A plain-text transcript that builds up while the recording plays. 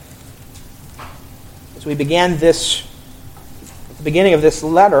As we began this, at the beginning of this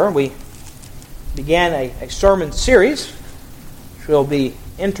letter, we began a sermon series, which will be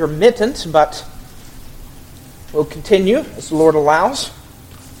intermittent, but will continue as the Lord allows,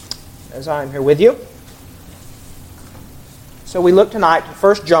 as I am here with you. So we look tonight at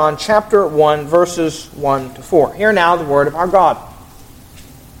 1 John chapter 1, verses 1 to 4. Hear now the word of our God.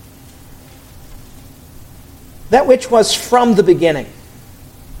 That which was from the beginning,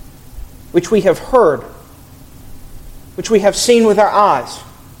 which we have heard, which we have seen with our eyes,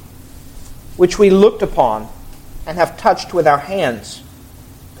 which we looked upon and have touched with our hands,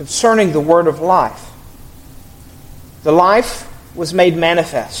 concerning the word of life. The life was made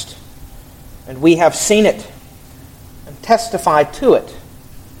manifest, and we have seen it, and testified to it,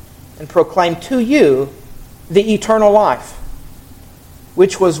 and proclaimed to you the eternal life,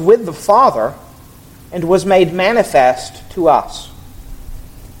 which was with the Father, and was made manifest to us.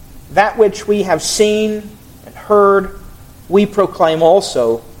 That which we have seen and heard, we proclaim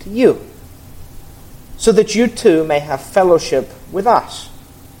also to you, so that you too may have fellowship with us.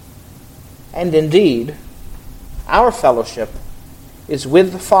 And indeed, our fellowship is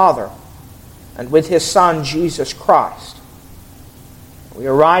with the Father and with His Son, Jesus Christ. We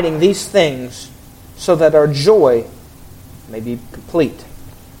are writing these things so that our joy may be complete.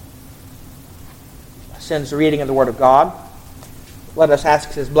 This ends the reading of the Word of God. Let us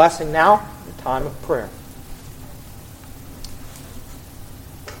ask His blessing now in the time of prayer.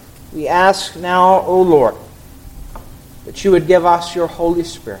 We ask now, O Lord, that you would give us your Holy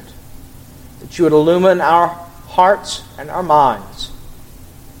Spirit, that you would illumine our hearts and our minds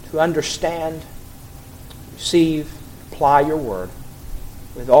to understand, receive, apply your word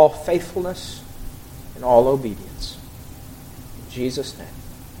with all faithfulness and all obedience. In Jesus' name,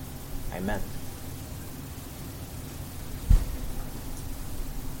 amen.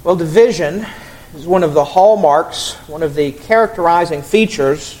 Well, division is one of the hallmarks, one of the characterizing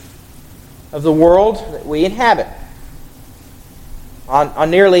features of the world that we inhabit. On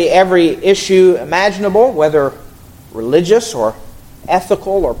nearly every issue imaginable, whether religious or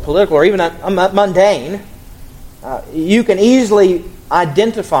ethical or political or even mundane, you can easily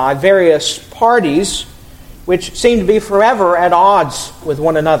identify various parties which seem to be forever at odds with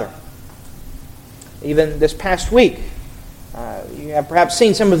one another. Even this past week, you have perhaps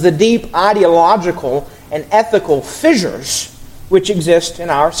seen some of the deep ideological and ethical fissures which exist in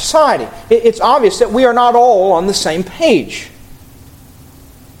our society. It's obvious that we are not all on the same page.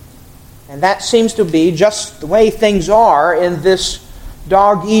 And that seems to be just the way things are in this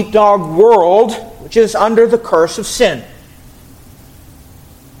dog-eat-dog world, which is under the curse of sin.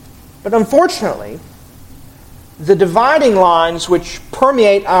 But unfortunately, the dividing lines which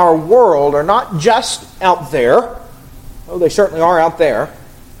permeate our world are not just out there, though they certainly are out there.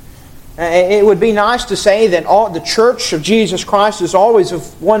 It would be nice to say that the Church of Jesus Christ is always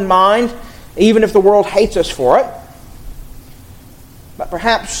of one mind, even if the world hates us for it. But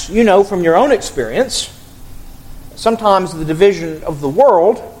perhaps you know from your own experience, sometimes the division of the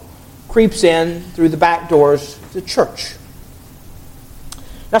world creeps in through the back doors of the church.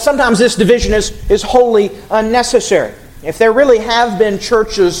 Now sometimes this division is wholly unnecessary. If there really have been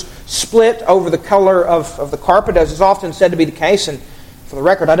churches split over the color of the carpet, as is often said to be the case, and for the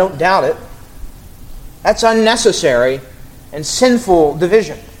record, I don't doubt it, that's unnecessary and sinful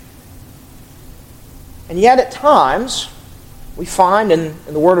division. And yet at times, we find, and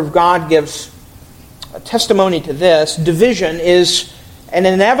the Word of God gives a testimony to this, division is an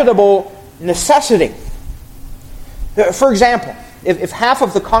inevitable necessity. For example, if half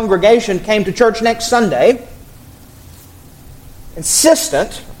of the congregation came to church next Sunday,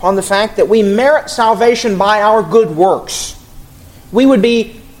 insistent upon the fact that we merit salvation by our good works, we would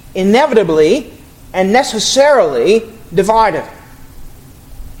be inevitably and necessarily divided.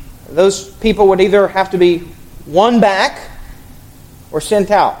 Those people would either have to be won back or sent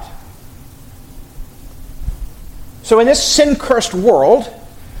out. So in this sin-cursed world,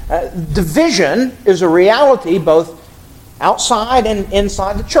 division is a reality both outside and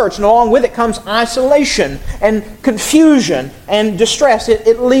inside the church. And along with it comes isolation and confusion and distress.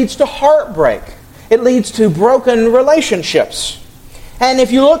 It leads to heartbreak. It leads to broken relationships. And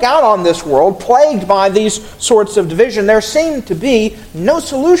if you look out on this world, plagued by these sorts of division, there seem to be no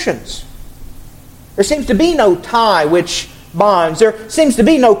solutions. There seems to be no tie which bonds. There seems to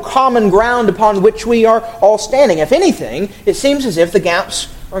be no common ground upon which we are all standing. If anything, it seems as if the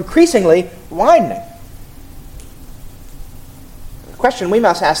gaps are increasingly widening. The question we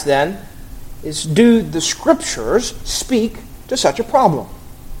must ask then is, do the Scriptures speak to such a problem?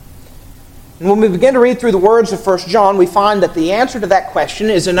 And when we begin to read through the words of 1 John, we find that the answer to that question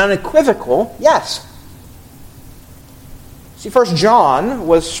is an unequivocal yes. See, 1 John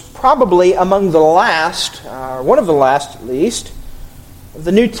was probably among the last, one of the last at least, of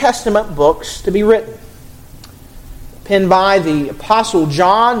the New Testament books to be written. Penned by the Apostle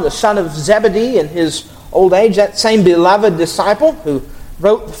John, the son of Zebedee, in his old age, that same beloved disciple who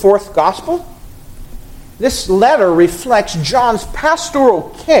wrote the fourth gospel. This letter reflects John's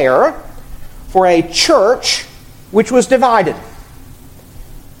pastoral care for a church which was divided,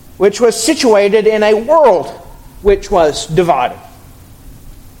 which was situated in a world which was divided.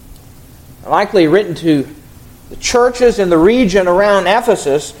 Likely written to the churches in the region around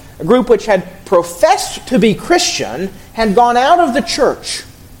Ephesus, a group which had professed to be Christian had gone out of the church.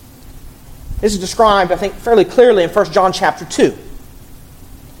 This is described, I think, fairly clearly in 1 John chapter 2.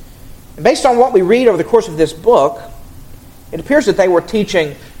 And based on what we read over the course of this book, it appears that they were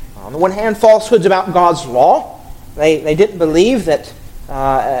teaching, on the one hand, falsehoods about God's law. They didn't believe that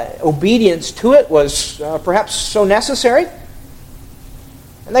obedience to it was perhaps so necessary.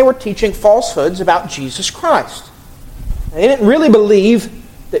 And they were teaching falsehoods about Jesus Christ. They didn't really believe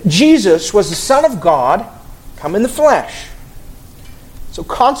that Jesus was the Son of God come in the flesh. So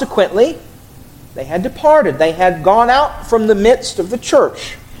consequently, they had departed. They had gone out from the midst of the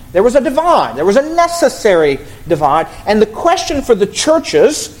church. There was a divide. There was a necessary divide. And the question for the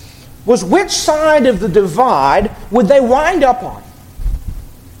churches was, which side of the divide would they wind up on?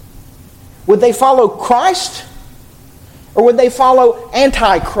 Would they follow Christ, or would they follow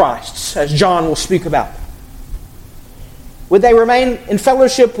antichrists, as John will speak about? Would they remain in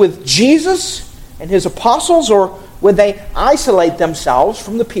fellowship with Jesus and his apostles, or would they isolate themselves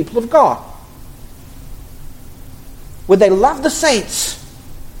from the people of God? Would they love the saints,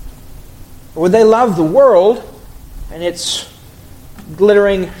 or would they love the world and its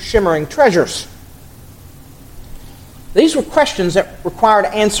glittering, shimmering treasures? These were questions that required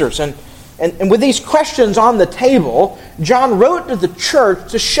answers, and with these questions on the table, John wrote to the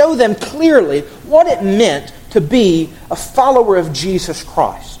church to show them clearly what it meant to be a follower of Jesus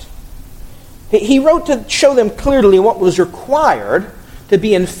Christ. He wrote to show them clearly what was required to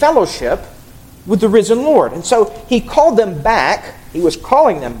be in fellowship with the risen Lord. And so he called them back, he was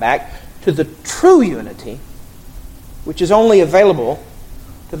calling them back to the true unity, which is only available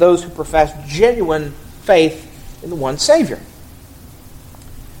to those who profess genuine faith in the one Savior.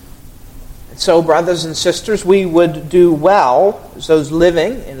 And so, brothers and sisters, we would do well, as those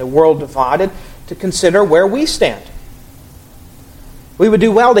living in a world divided, to consider where we stand. We would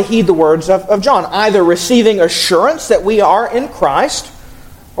do well to heed the words of John, either receiving assurance that we are in Christ,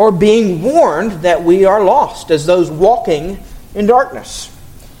 or being warned that we are lost as those walking in darkness.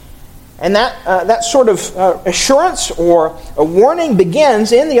 And that sort of assurance or a warning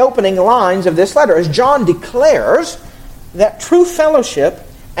begins in the opening lines of this letter, as John declares that true fellowship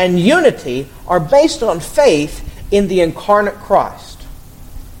and unity are based on faith in the incarnate Christ.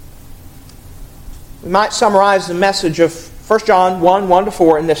 We might summarize the message of 1 John 1,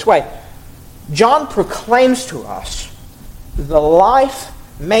 1-4 in this way. John proclaims to us the life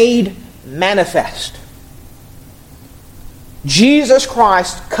made manifest. Jesus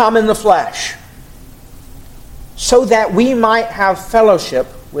Christ come in the flesh, so that we might have fellowship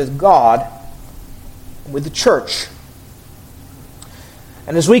with God and with the church.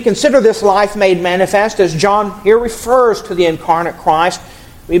 And as we consider this life made manifest, as John here refers to the incarnate Christ,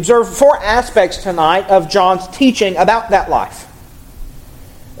 we observe four aspects tonight of John's teaching about that life.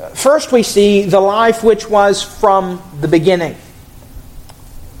 First, we see the life which was from the beginning.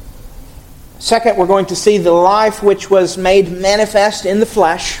 Second, we're going to see the life which was made manifest in the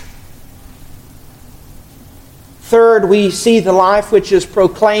flesh. Third, we see the life which is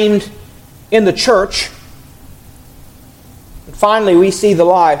proclaimed in the church. And finally, we see the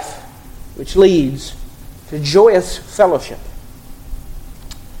life which leads to joyous fellowship.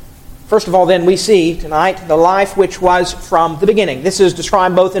 First of all, then, we see tonight the life which was from the beginning. This is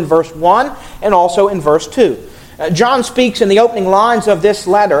described both in verse 1 and also in verse 2. John speaks in the opening lines of this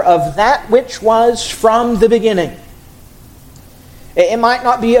letter of that which was from the beginning. It might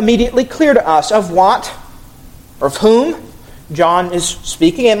not be immediately clear to us of what or of whom John is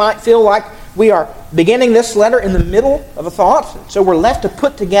speaking. It might feel like we are beginning this letter in the middle of a thought, so we're left to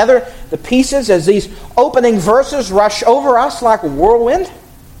put together the pieces as these opening verses rush over us like a whirlwind.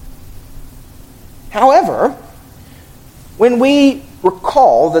 However, when we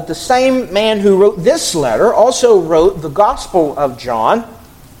recall that the same man who wrote this letter also wrote the Gospel of John,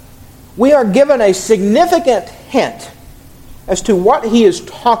 we are given a significant hint as to what he is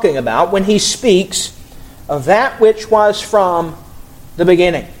talking about when he speaks of that which was from the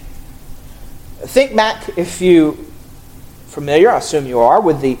beginning. Think back, if you're familiar, I assume you are,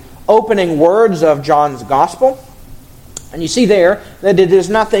 with the opening words of John's Gospel. And you see there that it is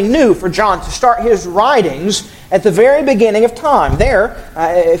nothing new for John to start his writings at the very beginning of time. There,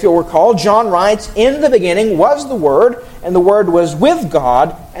 if you'll recall, John writes, "In the beginning was the Word, and the Word was with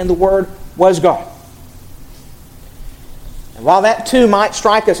God, and the Word was God." And while that too might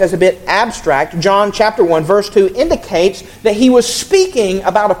strike us as a bit abstract, John chapter 1 verse 2 indicates that he was speaking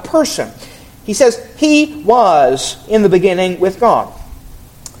about a person. He says, "He was in the beginning with God."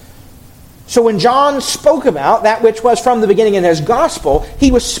 So when John spoke about that which was from the beginning in his gospel,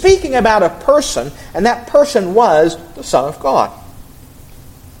 he was speaking about a person, and that person was the Son of God.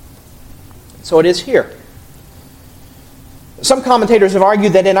 So it is here. Some commentators have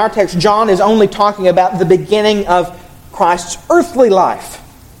argued that in our text, John is only talking about the beginning of Christ's earthly life.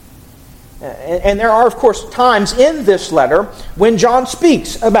 And there are, of course, times in this letter when John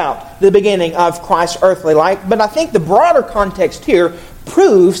speaks about the beginning of Christ's earthly life, but I think the broader context here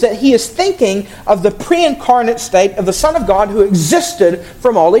proves that he is thinking of the pre-incarnate state of the Son of God who existed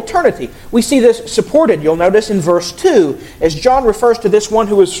from all eternity. We see this supported, you'll notice, in verse 2, as John refers to this one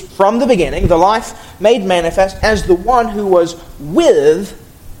who was from the beginning, the life made manifest, as the one who was with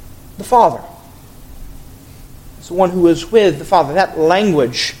the Father. It's the one who was with the Father. That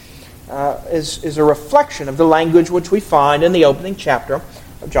language is a reflection of the language which we find in the opening chapter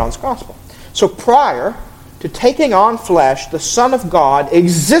of John's Gospel. So prior to taking on flesh, the Son of God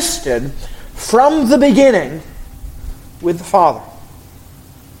existed from the beginning with the Father.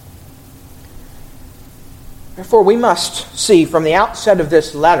 Therefore, we must see from the outset of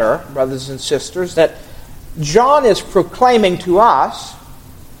this letter, brothers and sisters, that John is proclaiming to us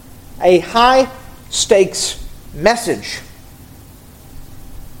a high-stakes message.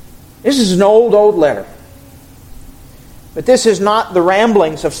 This is an old letter. But this is not the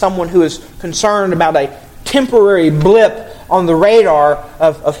ramblings of someone who is concerned about a temporary blip on the radar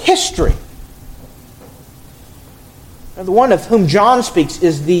of history. Now, the one of whom John speaks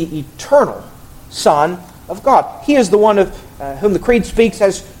is the eternal Son of God. He is the one of whom the Creed speaks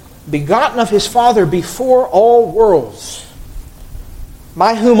as begotten of his Father before all worlds,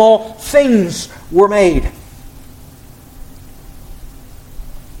 by whom all things were made.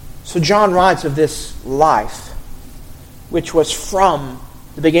 So John writes of this life which was from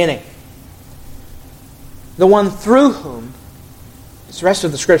the beginning. The one through whom, as the rest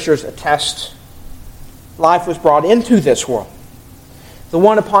of the Scriptures attest, life was brought into this world. The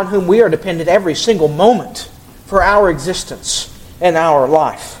one upon whom we are dependent every single moment for our existence and our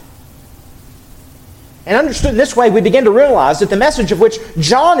life. And understood in this way, we begin to realize that the message of which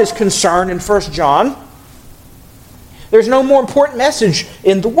John is concerned in 1 John, there's no more important message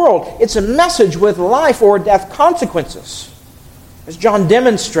in the world. It's a message with life or death consequences, as John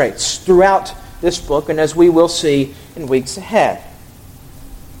demonstrates throughout this book and as we will see in weeks ahead.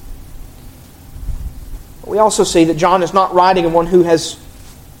 We also see that John is not writing of one who has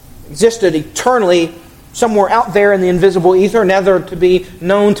existed eternally somewhere out there in the invisible ether, never to be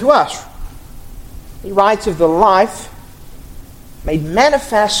known to us. He writes of the life made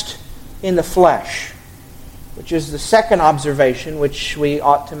manifest in the flesh, which is the second observation which we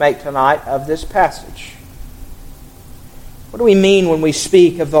ought to make tonight of this passage. What do we mean when we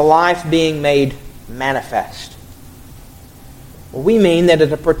speak of the life being made manifest? Well, we mean that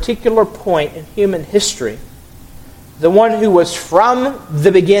at a particular point in human history, the one who was from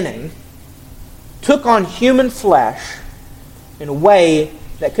the beginning took on human flesh in a way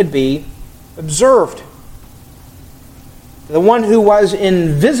that could be observed. The one who was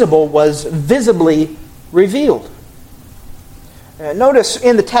invisible was visibly revealed. Notice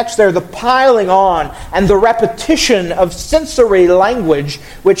in the text there the piling on and the repetition of sensory language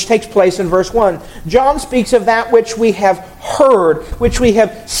which takes place in verse 1. John speaks of that which we have heard, which we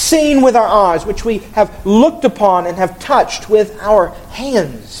have seen with our eyes, which we have looked upon and have touched with our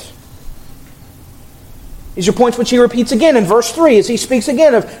hands. These are points which he repeats again in verse 3 as he speaks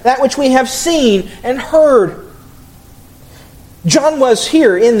again of that which we have seen and heard. John was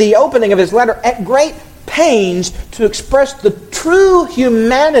here in the opening of his letter at great pains to express the true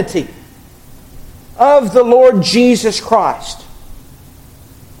humanity of the Lord Jesus Christ.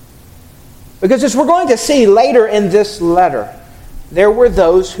 Because as we're going to see later in this letter, there were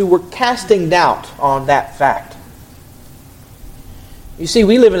those who were casting doubt on that fact. You see,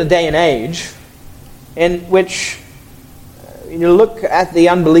 we live in a day and age in which you look at the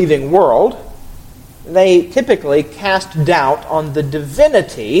unbelieving world, they typically cast doubt on the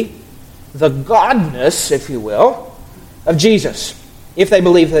divinity, the godness, if you will, of Jesus, if they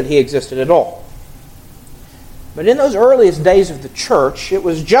believe that he existed at all. But in those earliest days of the church, it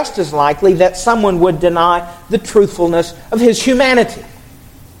was just as likely that someone would deny the truthfulness of his humanity.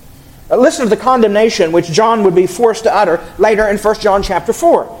 Listen to the condemnation which John would be forced to utter later in 1 John chapter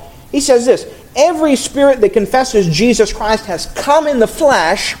 4. He says this, "Every spirit that confesses Jesus Christ has come in the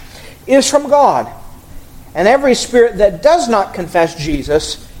flesh is from God. And every spirit that does not confess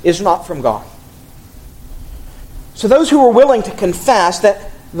Jesus is not from God." So those who were willing to confess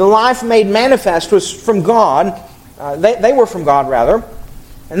that the life made manifest was from God, they were from God rather,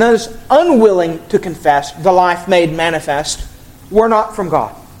 and those unwilling to confess the life made manifest were not from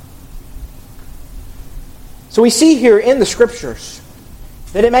God. So we see here in the Scriptures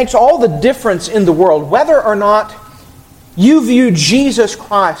that it makes all the difference in the world whether or not you view Jesus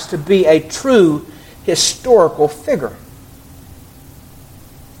Christ to be a true historical figure.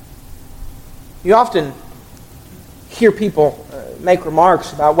 You often hear people make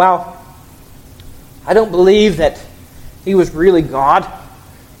remarks about, well, I don't believe that He was really God,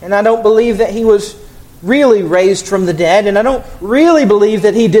 and I don't believe that He was really raised from the dead, and I don't really believe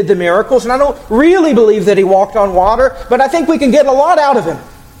that He did the miracles, and I don't really believe that He walked on water, but I think we can get a lot out of Him.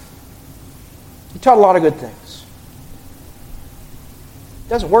 He taught a lot of good things. It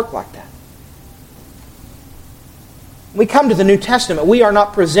doesn't work like that. When we come to the New Testament, we are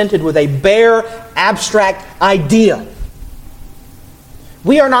not presented with a bare, abstract idea.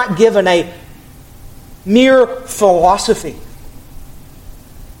 We are not given a mere philosophy.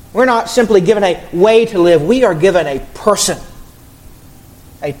 We're not simply given a way to live. We are given a person.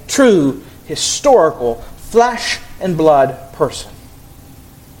 A true, historical, flesh and blood person.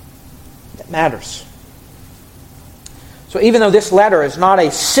 That matters. So even though this letter is not a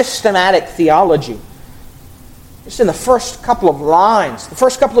systematic theology, just in the first couple of lines, the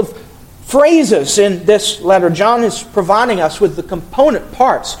first couple of phrases in this letter, John is providing us with the component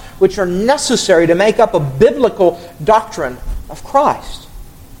parts which are necessary to make up a biblical doctrine of Christ.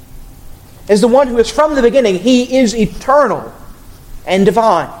 As the one who is from the beginning, He is eternal and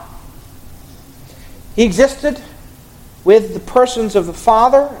divine. He existed with the persons of the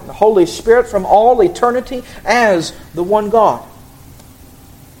Father and the Holy Spirit from all eternity as the one God.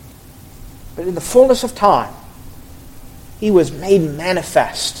 But in the fullness of time, He was made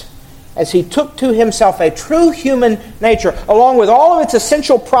manifest as He took to Himself a true human nature along with all of its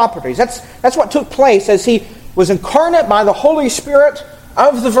essential properties. That's what took place as He was incarnate by the Holy Spirit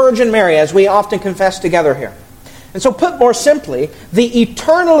of the Virgin Mary, as we often confess together here. And so put more simply, the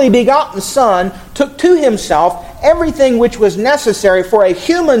eternally begotten Son took to Himself everything which was necessary for a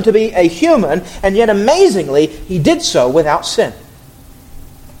human to be a human, and yet amazingly, He did so without sin.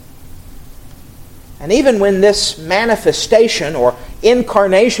 And even when this manifestation, or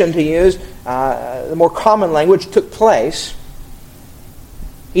incarnation to use the more common language, took place,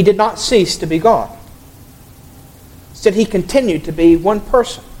 He did not cease to be God. Instead, He continued to be one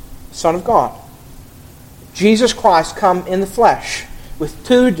person, the Son of God. Jesus Christ come in the flesh with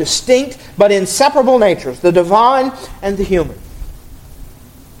two distinct but inseparable natures, the divine and the human.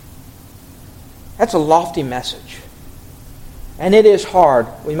 That's a lofty message. And it is hard,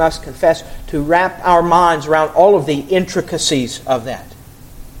 we must confess, to wrap our minds around all of the intricacies of that.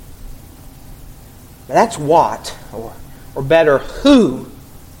 But that's what, or better, who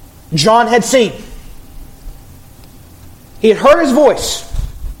John had seen. He had heard His voice.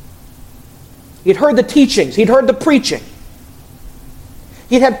 He had heard the teachings. He had heard the preaching.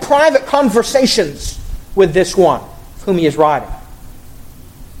 He had had private conversations with this one whom he is writing.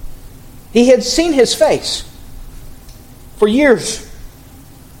 He had seen His face for years.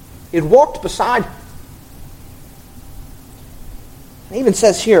 He had walked beside Him. It even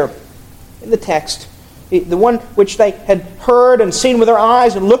says here in the text, the one which they had heard and seen with their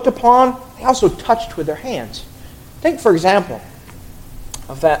eyes and looked upon, they also touched with their hands. Think, for example,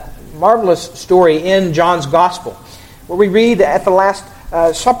 of that marvelous story in John's Gospel, where we read at the Last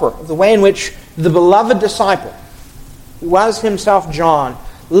Supper of the way in which the beloved disciple, who was himself John,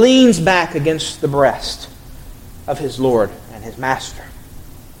 leans back against the breast of his Lord and his Master.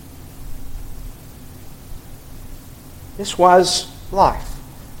 This was life.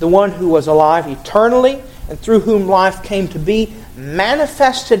 The one who was alive eternally and through whom life came to be,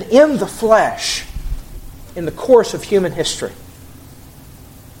 manifested in the flesh in the course of human history.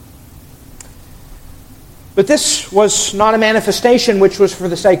 But this was not a manifestation which was for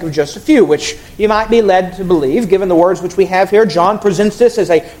the sake of just a few, which you might be led to believe, given the words which we have here. John presents this as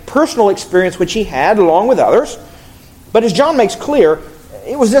a personal experience which he had along with others. But as John makes clear,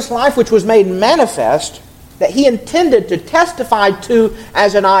 it was this life which was made manifest that he intended to testify to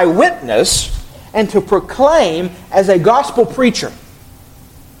as an eyewitness and to proclaim as a gospel preacher.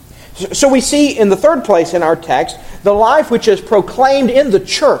 So we see in the third place in our text, the life which is proclaimed in the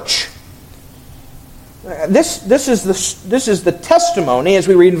church. This is the testimony, as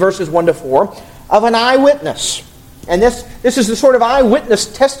we read in verses 1 to 4, of an eyewitness. And this is the sort of eyewitness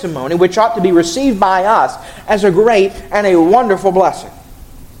testimony which ought to be received by us as a great and a wonderful blessing.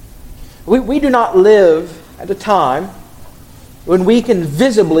 We do not live at a time when we can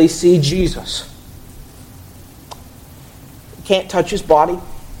visibly see Jesus. We can't touch His body.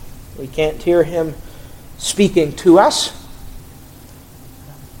 We can't hear Him speaking to us.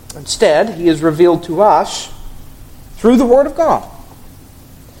 Instead, He is revealed to us through the Word of God.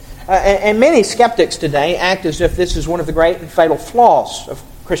 And many skeptics today act as if this is one of the great and fatal flaws of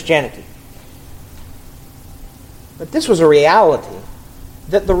Christianity. But this was a reality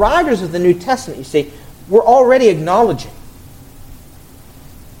that the writers of the New Testament, you see, were already acknowledging.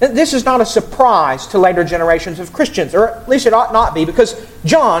 This is not a surprise to later generations of Christians, or at least it ought not be, because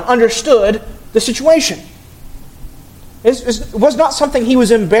John understood the situation. It was not something he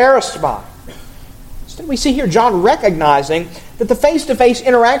was embarrassed by. Instead, we see here John recognizing that the face-to-face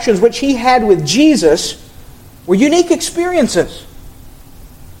interactions which he had with Jesus were unique experiences,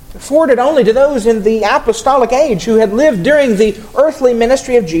 afforded only to those in the apostolic age who had lived during the earthly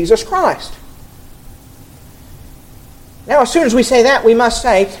ministry of Jesus Christ. Now, as soon as we say that, we must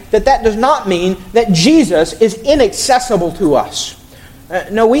say that that does not mean that Jesus is inaccessible to us.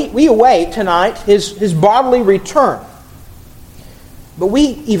 No, we await tonight His bodily return. But we,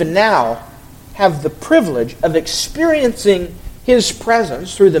 even now, have the privilege of experiencing His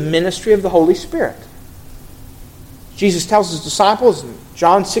presence through the ministry of the Holy Spirit. Jesus tells His disciples in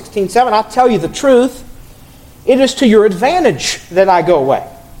John 16:7, "I tell you the truth, it is to your advantage that I go away.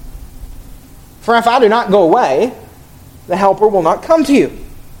 For if I do not go away, the Helper will not come to you.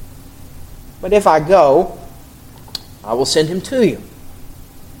 But if I go, I will send Him to you."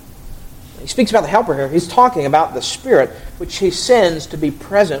 He speaks about the Helper here. He's talking about the Spirit which He sends to be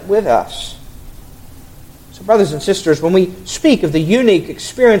present with us. So, brothers and sisters, when we speak of the unique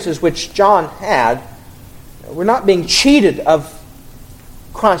experiences which John had, we're not being cheated of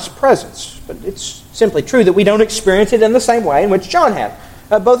Christ's presence. But it's simply true that we don't experience it in the same way in which John had.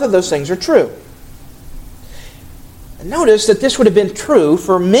 Both of those things are true. And notice that this would have been true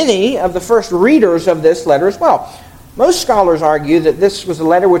for many of the first readers of this letter as well. Most scholars argue that this was a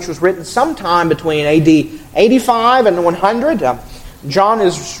letter which was written sometime between AD 85 and 100. John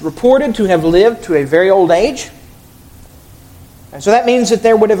is reported to have lived to a very old age. And so that means that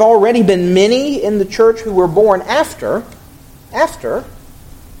there would have already been many in the church who were born after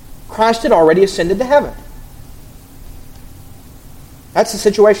Christ had already ascended to heaven. That's the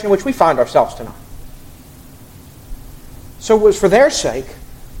situation in which we find ourselves tonight. So it was for their sake,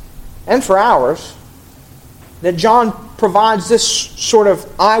 and for ours, that John provides this sort of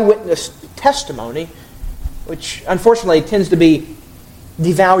eyewitness testimony, which unfortunately tends to be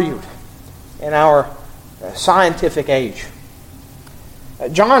devalued in our scientific age.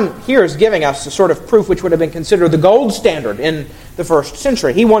 John here is giving us the sort of proof which would have been considered the gold standard in the first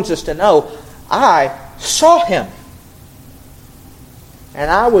century. He wants us to know, I saw Him,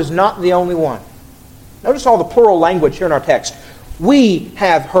 and I was not the only one. Notice all the plural language here in our text. We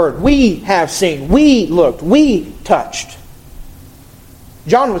have heard, we have seen, we looked, we touched.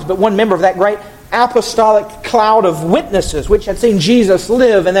 John was but one member of that great apostolic cloud of witnesses which had seen Jesus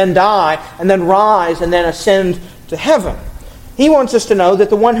live and then die and then rise and then ascend to heaven. He wants us to know that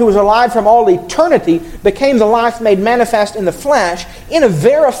the one who was alive from all eternity became the life made manifest in the flesh in a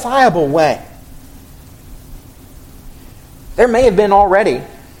verifiable way. There may have been already,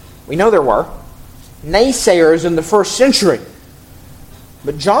 we know there were, naysayers in the first century.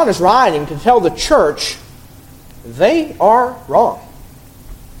 But John is writing to tell the church they are wrong.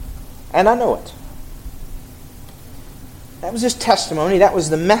 And I know it. That was his testimony. That was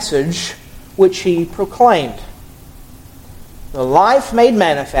the message which he proclaimed. The life made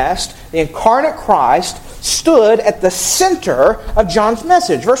manifest, the incarnate Christ, stood at the center of John's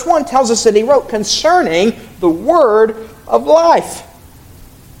message. Verse 1 tells us that he wrote concerning the word of life.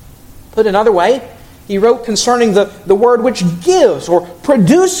 Put another way, he wrote concerning the word which gives or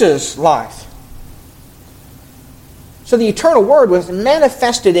produces life. So the eternal word was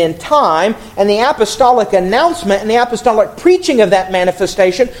manifested in time, and the apostolic announcement and the apostolic preaching of that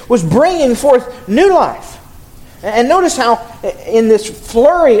manifestation was bringing forth new life. And notice how in this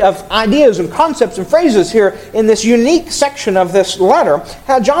flurry of ideas and concepts and phrases here in this unique section of this letter,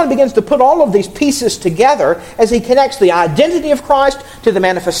 how John begins to put all of these pieces together as he connects the identity of Christ to the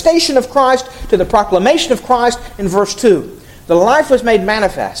manifestation of Christ to the proclamation of Christ in verse 2. The life was made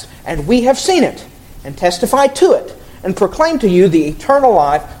manifest, and we have seen it and testified to it, and proclaim to you the eternal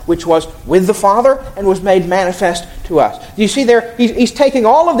life which was with the Father and was made manifest to us. Do you see there? He's taking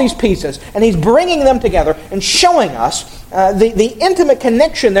all of these pieces and he's bringing them together and showing us the intimate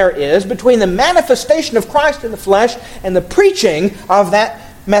connection there is between the manifestation of Christ in the flesh and the preaching of that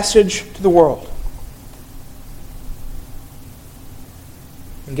message to the world.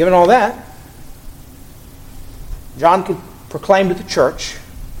 And given all that, John could proclaim to the church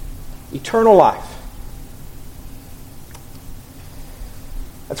eternal life.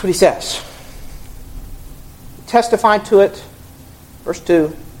 That's what he says. Testify to it, verse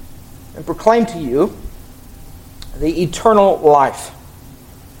 2, and proclaim to you the eternal life.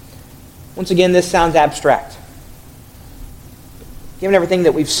 Once again, this sounds abstract. Given everything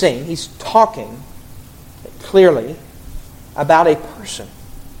that we've seen, he's talking clearly about a person.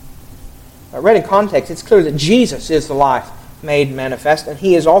 Read in context, it's clear that Jesus is the life made manifest, and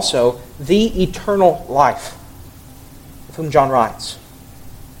he is also the eternal life of whom John writes.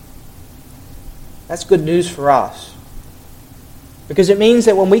 That's good news for us, because it means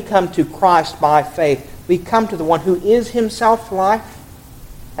that when we come to Christ by faith, we come to the one who is himself life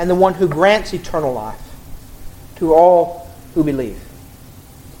and the one who grants eternal life to all who believe.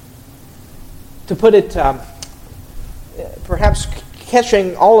 To put it, perhaps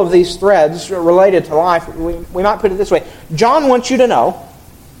catching all of these threads related to life, we might put it this way. John wants you to know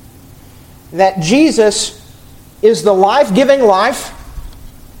that Jesus is the life-giving life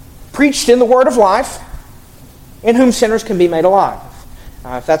preached in the word of life, in whom sinners can be made alive.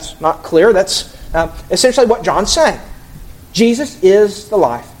 If that's not clear, that's essentially what John's saying. Jesus is the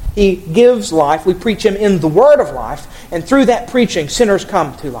life. He gives life. We preach him in the word of life, and through that preaching, sinners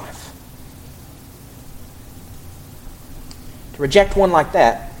come to life. To reject one like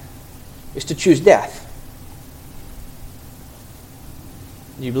that is to choose death.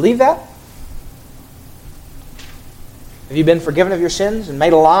 Do you believe that? Have you been forgiven of your sins and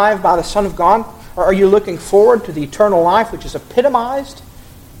made alive by the Son of God? Or are you looking forward to the eternal life which is epitomized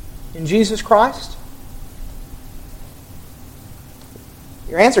in Jesus Christ?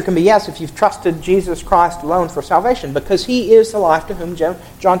 Your answer can be yes if you've trusted Jesus Christ alone for salvation, because he is the life to whom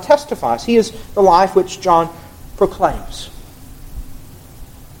John testifies. He is the life which John proclaims.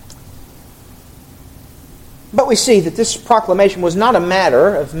 But we see that this proclamation was not a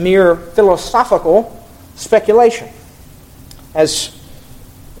matter of mere philosophical speculation. As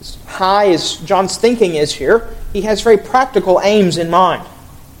high as John's thinking is here, he has very practical aims in mind.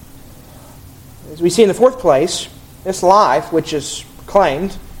 As we see in the fourth place, this life which is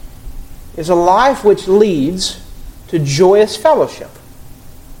proclaimed is a life which leads to joyous fellowship.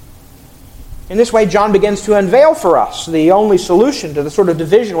 In this way, John begins to unveil for us the only solution to the sort of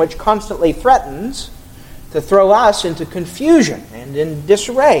division which constantly threatens to throw us into confusion and in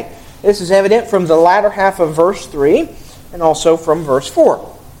disarray. This is evident from the latter half of verse 3 and also from verse 4.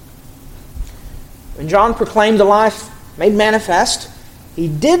 When John proclaimed the life made manifest, he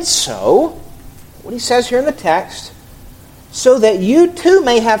did so, what he says here in the text, so that you too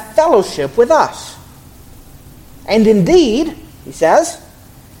may have fellowship with us. And indeed, he says,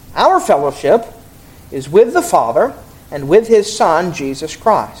 our fellowship is with the Father and with his Son, Jesus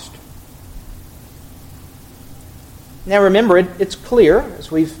Christ. Now remember, it's clear,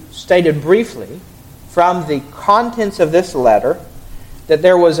 as we've stated briefly, from the contents of this letter, that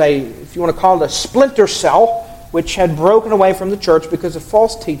there was a, if you want to call it a splinter cell, which had broken away from the church because of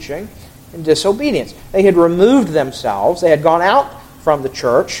false teaching and disobedience. They had removed themselves, they had gone out from the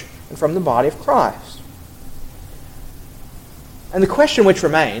church and from the body of Christ. And the question which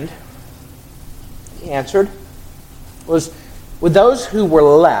remained, he answered, was, would those who were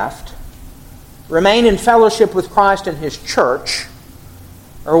left remain in fellowship with Christ and his church,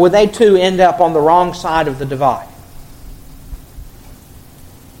 or would they too end up on the wrong side of the divide?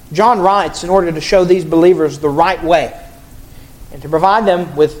 John writes in order to show these believers the right way and to provide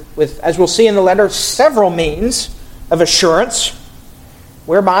them with, as we'll see in the letter, several means of assurance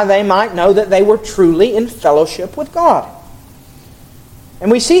whereby they might know that they were truly in fellowship with God. And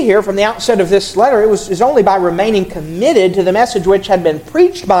we see here from the outset of this letter, it was only by remaining committed to the message which had been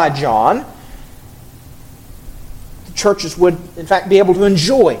preached by John the churches would, in fact, be able to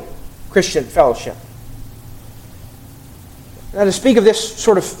enjoy Christian fellowship. Now, to speak of this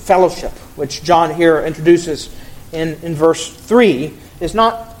sort of fellowship, which John here introduces in verse 3, is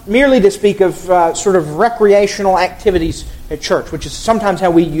not merely to speak of sort of recreational activities at church, which is sometimes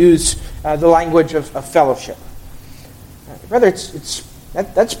how we use the language of fellowship. Rather,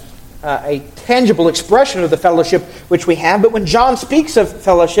 that's a tangible expression of the fellowship which we have. But when John speaks of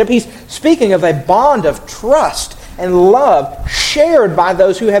fellowship, he's speaking of a bond of trust and love shared by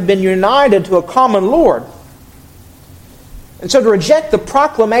those who have been united to a common Lord. And so to reject the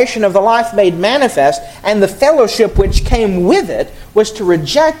proclamation of the life made manifest and the fellowship which came with it was to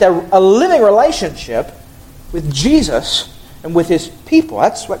reject a living relationship with Jesus and with His people.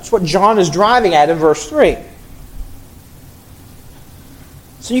 That's what John is driving at in verse 3.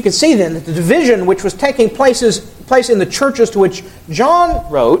 So you can see then that the division which was taking place in the churches to which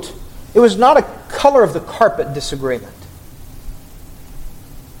John wrote, it was not a color of the carpet disagreement.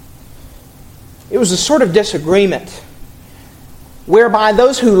 It was a sort of disagreement whereby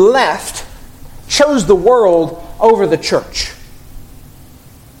those who left chose the world over the church.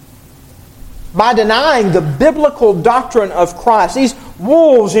 By denying the biblical doctrine of Christ, these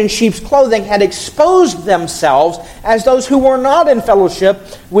wolves in sheep's clothing had exposed themselves as those who were not in fellowship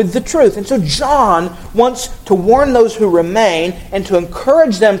with the truth. And so John wants to warn those who remain and to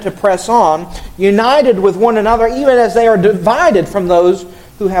encourage them to press on, united with one another, even as they are divided from those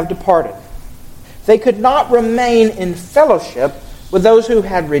who have departed. They could not remain in fellowship with those who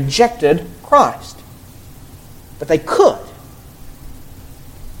had rejected Christ. But they could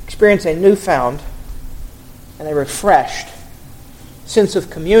experience a newfound and a refreshed sense of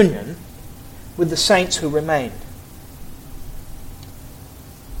communion with the saints who remained.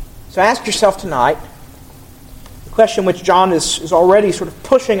 So ask yourself tonight the question which John is already sort of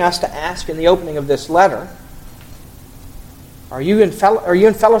pushing us to ask in the opening of this letter. Are you in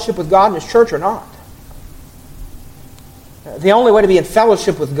fellowship with God and His church or not? The only way to be in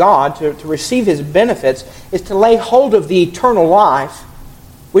fellowship with God, to receive His benefits, is to lay hold of the eternal life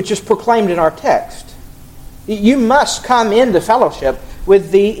which is proclaimed in our text. You must come into fellowship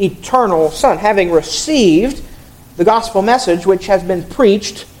with the eternal Son, having received the gospel message which has been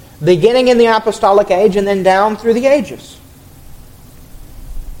preached beginning in the apostolic age and then down through the ages.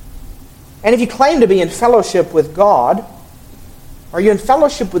 And if you claim to be in fellowship with God, are you in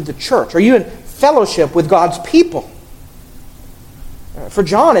fellowship with the church? Are you in fellowship with God's people? For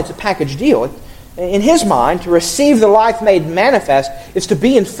John, it's a package deal. In his mind, to receive the life made manifest is to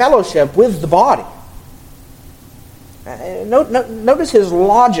be in fellowship with the body. Notice his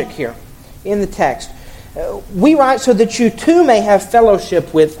logic here in the text. We write so that you too may have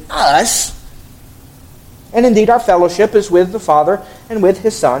fellowship with us. And indeed, our fellowship is with the Father and with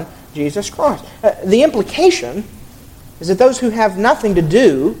His Son, Jesus Christ. The implication is that those who have nothing to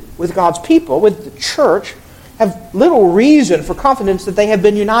do with God's people, with the church, have little reason for confidence that they have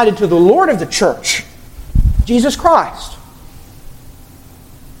been united to the Lord of the church, Jesus Christ.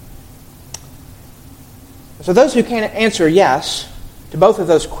 So those who can't answer yes to both of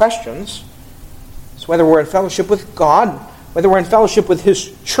those questions, so whether we're in fellowship with God, whether we're in fellowship with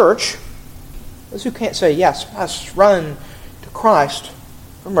His church, those who can't say yes must run to Christ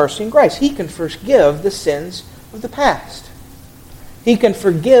for mercy and grace. He can forgive the sins of the past. He can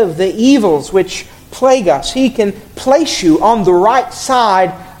forgive the evils which plague us. He can place you on the right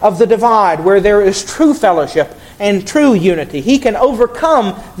side of the divide where there is true fellowship and true unity. He can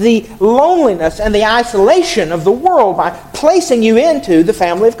overcome the loneliness and the isolation of the world by placing you into the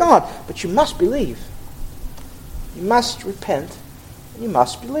family of God. But you must believe. You must repent. And you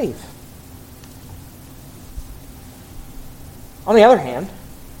must believe. On the other hand,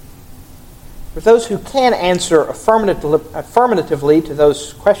 for those who can answer affirmatively to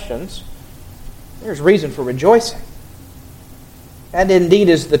those questions, there's reason for rejoicing. That indeed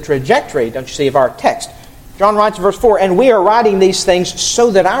is the trajectory, don't you see, of our text. John writes in verse 4, "And we are writing these things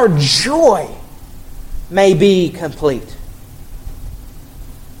so that our joy may be complete."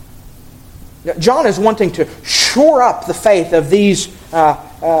 John is wanting to shore up the faith of these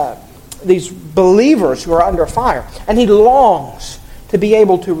believers who are under fire. And he longs to be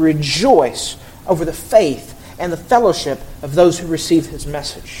able to rejoice over the faith and the fellowship of those who receive his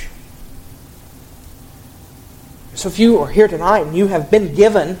message. So if you are here tonight and you have been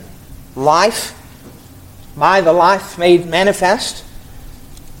given life by the life made manifest,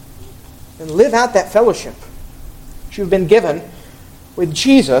 then live out that fellowship that you've been given with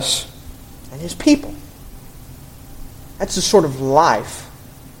Jesus and his people. That's the sort of life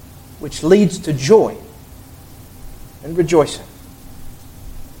which leads to joy and rejoicing.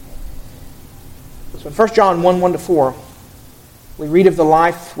 So in 1 John 1:1-4, we read of the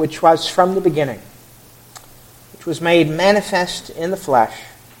life which was from the beginning, which was made manifest in the flesh,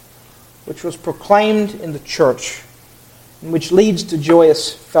 which was proclaimed in the church, and which leads to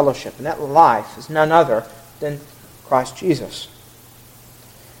joyous fellowship. And that life is none other than Christ Jesus.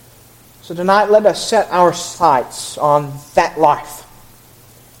 So tonight, let us set our sights on that life.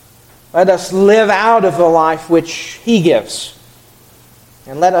 Let us live out of the life which he gives.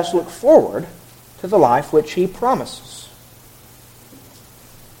 And let us look forward to the life which he promises.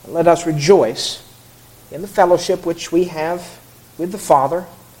 And let us rejoice in the fellowship which we have with the Father,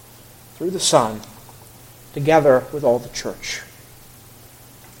 through the Son, together with all the church.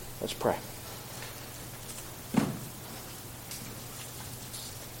 Let's pray.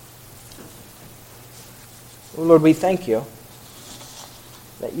 Oh, Lord, we thank you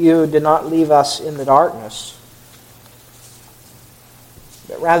that you did not leave us in the darkness,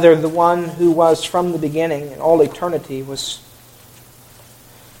 but rather the one who was from the beginning and all eternity was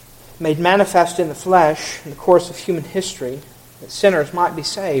made manifest in the flesh in the course of human history that sinners might be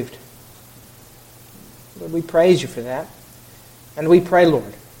saved. Lord, we praise you for that. And we pray,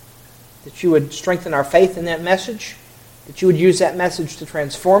 Lord, that you would strengthen our faith in that message, that you would use that message to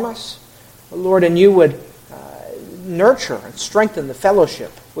transform us, Lord, and you would nurture and strengthen the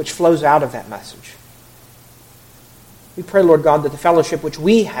fellowship which flows out of that message. We pray, Lord God, that the fellowship which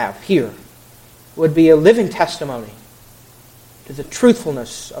we have here would be a living testimony to the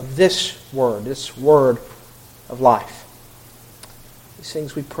truthfulness of this word of life. These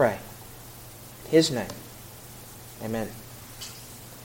things we pray. In His name, amen.